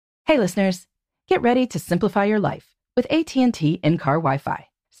Hey listeners, get ready to simplify your life with AT&T in-car Wi-Fi.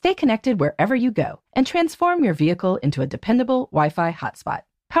 Stay connected wherever you go and transform your vehicle into a dependable Wi-Fi hotspot.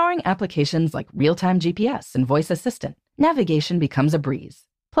 Powering applications like real-time GPS and voice assistant, navigation becomes a breeze.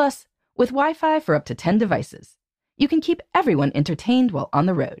 Plus, with Wi-Fi for up to 10 devices, you can keep everyone entertained while on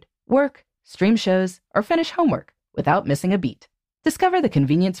the road, work, stream shows, or finish homework without missing a beat. Discover the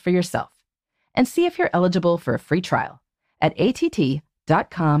convenience for yourself and see if you're eligible for a free trial at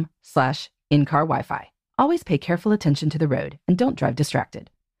att.com/in-car Wi-Fi. Always pay careful attention to the road and don't drive distracted.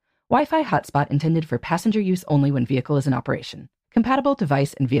 Wi-Fi hotspot intended for passenger use only when vehicle is in operation. Compatible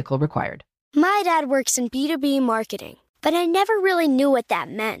device and vehicle required. My dad works in B2B marketing, but I never really knew what that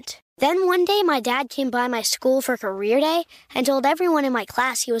meant. Then one day my dad came by my school for career day and told everyone in my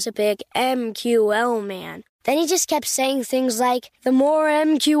class he was a big MQL man. Then he just kept saying things like, the more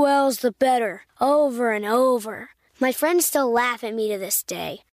MQLs, the better, over and over. My friends still laugh at me to this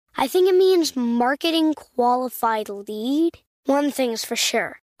day. I think it means marketing qualified lead. One thing's for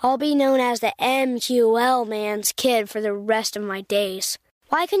sure. I'll be known as the MQL man's kid for the rest of my days.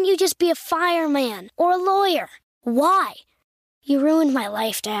 Why couldn't you just be a fireman or a lawyer? Why? You ruined my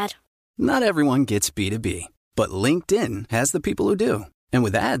life, Dad. Not everyone gets B2B, but LinkedIn has the people who do. And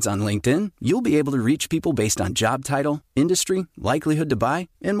with ads on LinkedIn, you'll be able to reach people based on job title, industry, likelihood to buy,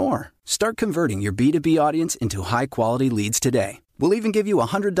 and more. Start converting your B2B audience into high-quality leads today. We'll even give you a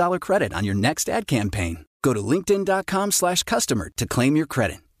 $100 credit on your next ad campaign. Go to linkedin.com/customer to claim your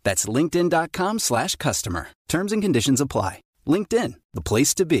credit. That's linkedin.com/customer. Terms and conditions apply. LinkedIn, the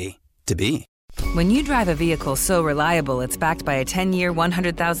place to be, to be. When you drive a vehicle so reliable it's backed by a 10-year,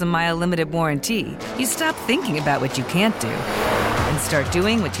 100,000-mile limited warranty, you stop thinking about what you can't do and start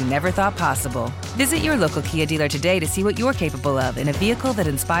doing what you never thought possible. Visit your local Kia dealer today to see what you're capable of in a vehicle that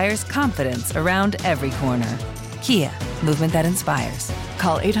inspires confidence around every corner. Kia, movement that inspires.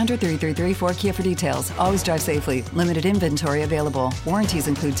 Call 800-333-4KIA for details. Always drive safely. Limited inventory available. Warranties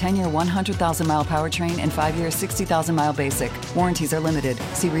include 10-year 100,000-mile powertrain and 5-year 60,000-mile basic. Warranties are limited.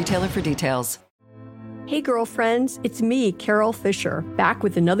 See retailer for details. Hey girlfriends, it's me, Carol Fisher, back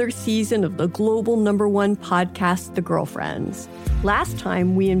with another season of the global #1 podcast, The Girlfriends. Last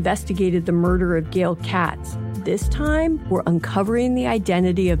time, we investigated the murder of Gail Katz. This time, we're uncovering the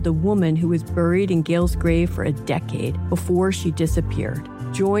identity of the woman who was buried in Gail's grave for a decade before she disappeared.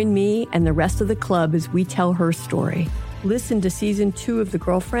 Join me and the rest of the club as we tell her story. Listen to Season 2 of The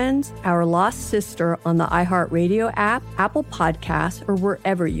Girlfriends, Our Lost Sister on the iHeartRadio app, Apple Podcasts, or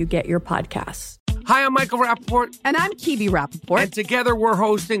wherever you get your podcasts. Hi, I'm Michael Rappaport. And I'm Kibi Rappaport. And together we're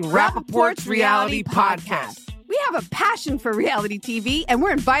hosting Rappaport's Reality Podcast. We have a passion for reality TV, and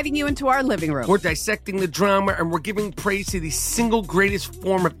we're inviting you into our living room. We're dissecting the drama, and we're giving praise to the single greatest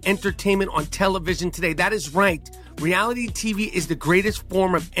form of entertainment on television today. That is right. Reality TV is the greatest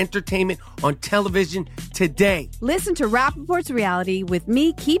form of entertainment on television today. Listen to Rappaport's Reality with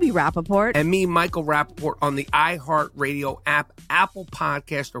me, Kibi Rappaport. And me, Michael Rappaport, on the iHeartRadio app, Apple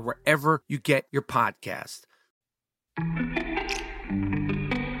Podcast, or wherever you get your podcast.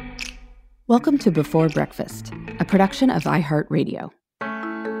 Welcome to Before Breakfast, a production of iHeartRadio.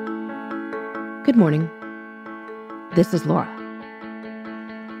 Good morning. This is Laura.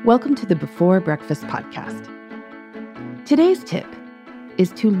 Welcome to the Before Breakfast podcast. Today's tip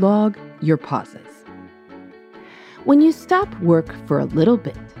is to log your pauses. When you stop work for a little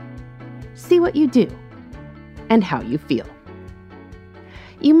bit, see what you do and how you feel.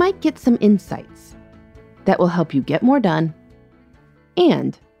 You might get some insights that will help you get more done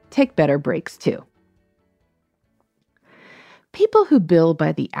and take better breaks too. People who bill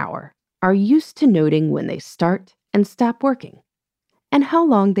by the hour are used to noting when they start and stop working and how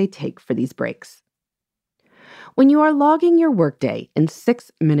long they take for these breaks. When you are logging your workday in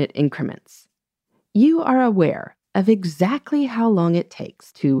 6-minute increments, you are aware of exactly how long it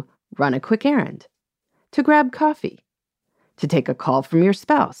takes to run a quick errand, to grab coffee, to take a call from your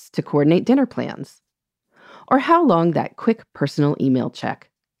spouse to coordinate dinner plans, or how long that quick personal email check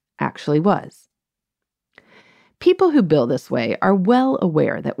actually was. People who bill this way are well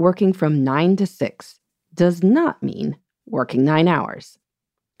aware that working from 9 to 6 does not mean working 9 hours.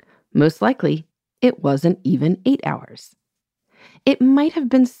 Most likely, it wasn't even 8 hours. It might have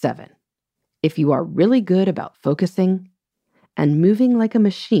been 7 if you are really good about focusing and moving like a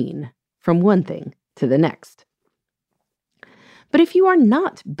machine from one thing to the next. But if you are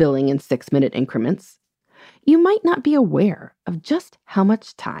not billing in 6-minute increments, you might not be aware of just how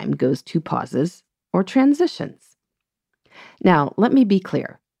much time goes to pauses or transitions. Now, let me be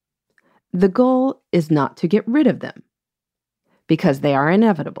clear. The goal is not to get rid of them, because they are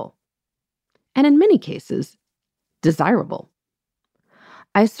inevitable, and in many cases, desirable.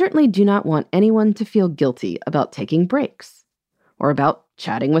 I certainly do not want anyone to feel guilty about taking breaks or about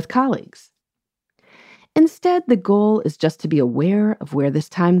chatting with colleagues. Instead, the goal is just to be aware of where this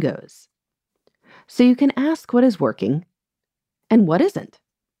time goes, so you can ask what is working and what isn't.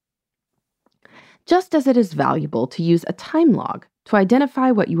 Just as it is valuable to use a time log to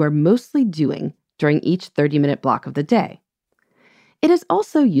identify what you are mostly doing during each 30-minute block of the day, it is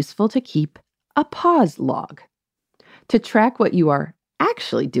also useful to keep a pause log to track what you are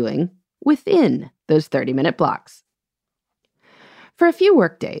actually doing within those 30-minute blocks. For a few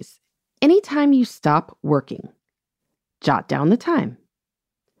work days, anytime you stop working, jot down the time.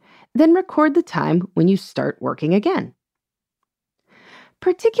 Then record the time when you start working again.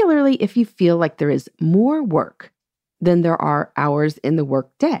 Particularly if you feel like there is more work than there are hours in the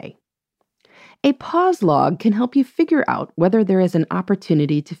workday, a pause log can help you figure out whether there is an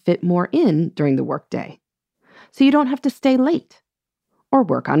opportunity to fit more in during the workday, so you don't have to stay late or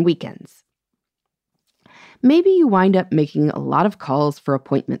work on weekends. Maybe you wind up making a lot of calls for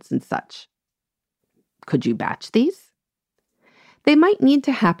appointments and such. Could you batch these? They might need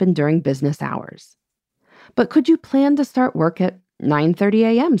to happen during business hours. But could you plan to start work at 9:30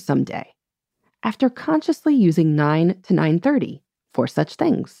 a.m. someday, after consciously using 9 to 9:30 for such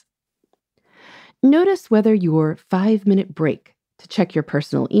things? Notice whether your 5-minute break to check your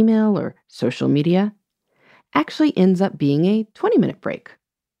personal email or social media actually ends up being a 20-minute break,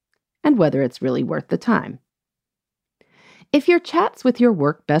 and whether it's really worth the time. If your chats with your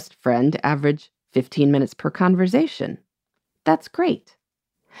work best friend average 15 minutes per conversation, that's great.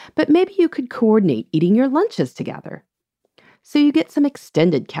 But maybe you could coordinate eating your lunches together, so you get some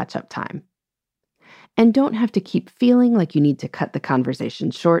extended catch-up time, and don't have to keep feeling like you need to cut the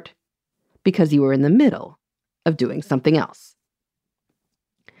conversation short because you were in the middle of doing something else.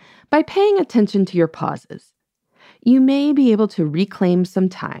 By paying attention to your pauses, you may be able to reclaim some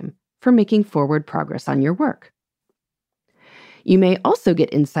time for making forward progress on your work. You may also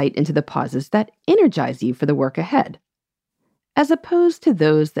get insight into the pauses that energize you for the work ahead, as opposed to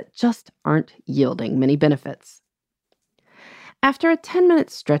those that just aren't yielding many benefits. After a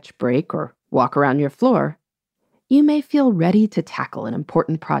 10-minute stretch break or walk around your floor, you may feel ready to tackle an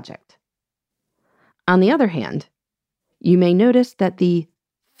important project. On the other hand, you may notice that the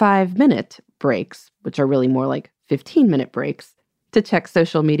 5-minute breaks, which are really more like 15-minute breaks, to check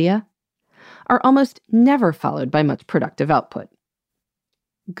social media, are almost never followed by much productive output.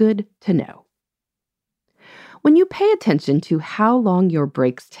 Good to know. When you pay attention to how long your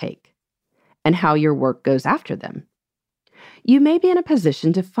breaks take and how your work goes after them, you may be in a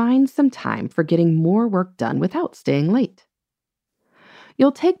position to find some time for getting more work done without staying late.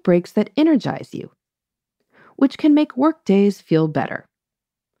 You'll take breaks that energize you, which can make work days feel better,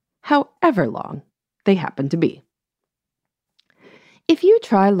 however long they happen to be. If you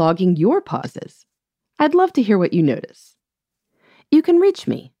try logging your pauses, I'd love to hear what you notice. You can reach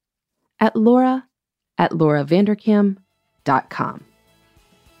me at laura@lauravanderkam.com.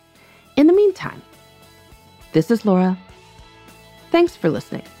 In the meantime, this is Laura. Thanks for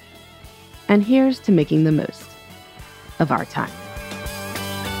listening. And here's to making the most of our time.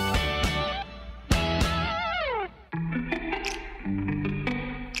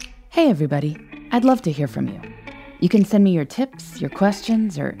 Hey everybody, I'd love to hear from you. You can send me your tips, your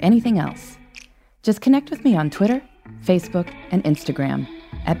questions, or anything else. Just connect with me on Twitter, Facebook, and Instagram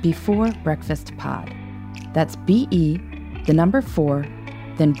at Before Breakfast Pod. That's BE4,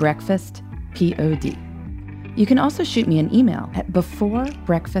 then breakfast, POD. You can also shoot me an email at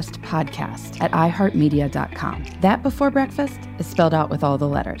beforebreakfastpodcast@iheartmedia.com. That Before Breakfast is spelled out with all the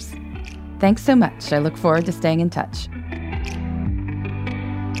letters. Thanks so much. I look forward to staying in touch.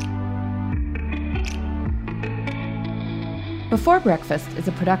 Before Breakfast is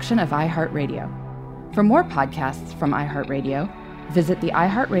a production of iHeartRadio. For more podcasts from iHeartRadio, visit the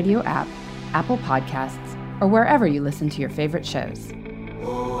iHeartRadio app, Apple Podcasts, or wherever you listen to your favorite shows.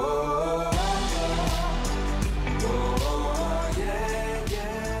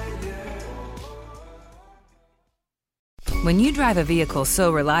 When you drive a vehicle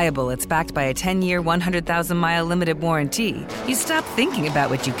so reliable it's backed by a 10-year, 100,000-mile limited warranty, you stop thinking about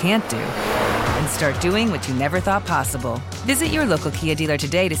what you can't do and start doing what you never thought possible. Visit your local Kia dealer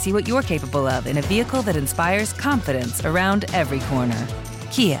today to see what you're capable of in a vehicle that inspires confidence around every corner.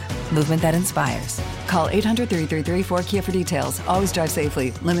 Kia, movement that inspires. Call 800-333-4KIA for details. Always drive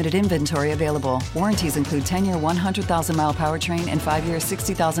safely. Limited inventory available. Warranties include 10-year 100,000-mile powertrain and 5-year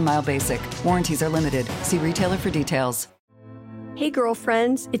 60,000-mile basic. Warranties are limited. See retailer for details. Hey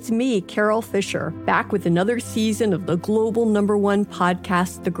girlfriends, it's me, Carol Fisher, back with another season of the global #1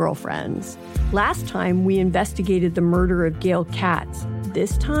 podcast, The Girlfriends. Last time we investigated the murder of Gail Katz.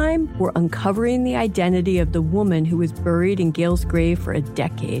 This time, we're uncovering the identity of the woman who was buried in Gail's grave for a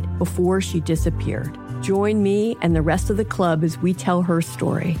decade before she disappeared. Join me and the rest of the club as we tell her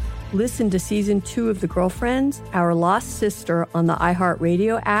story. Listen to Season 2 of The Girlfriends, Our Lost Sister on the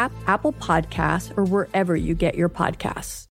iHeartRadio app, Apple Podcasts, or wherever you get your podcasts.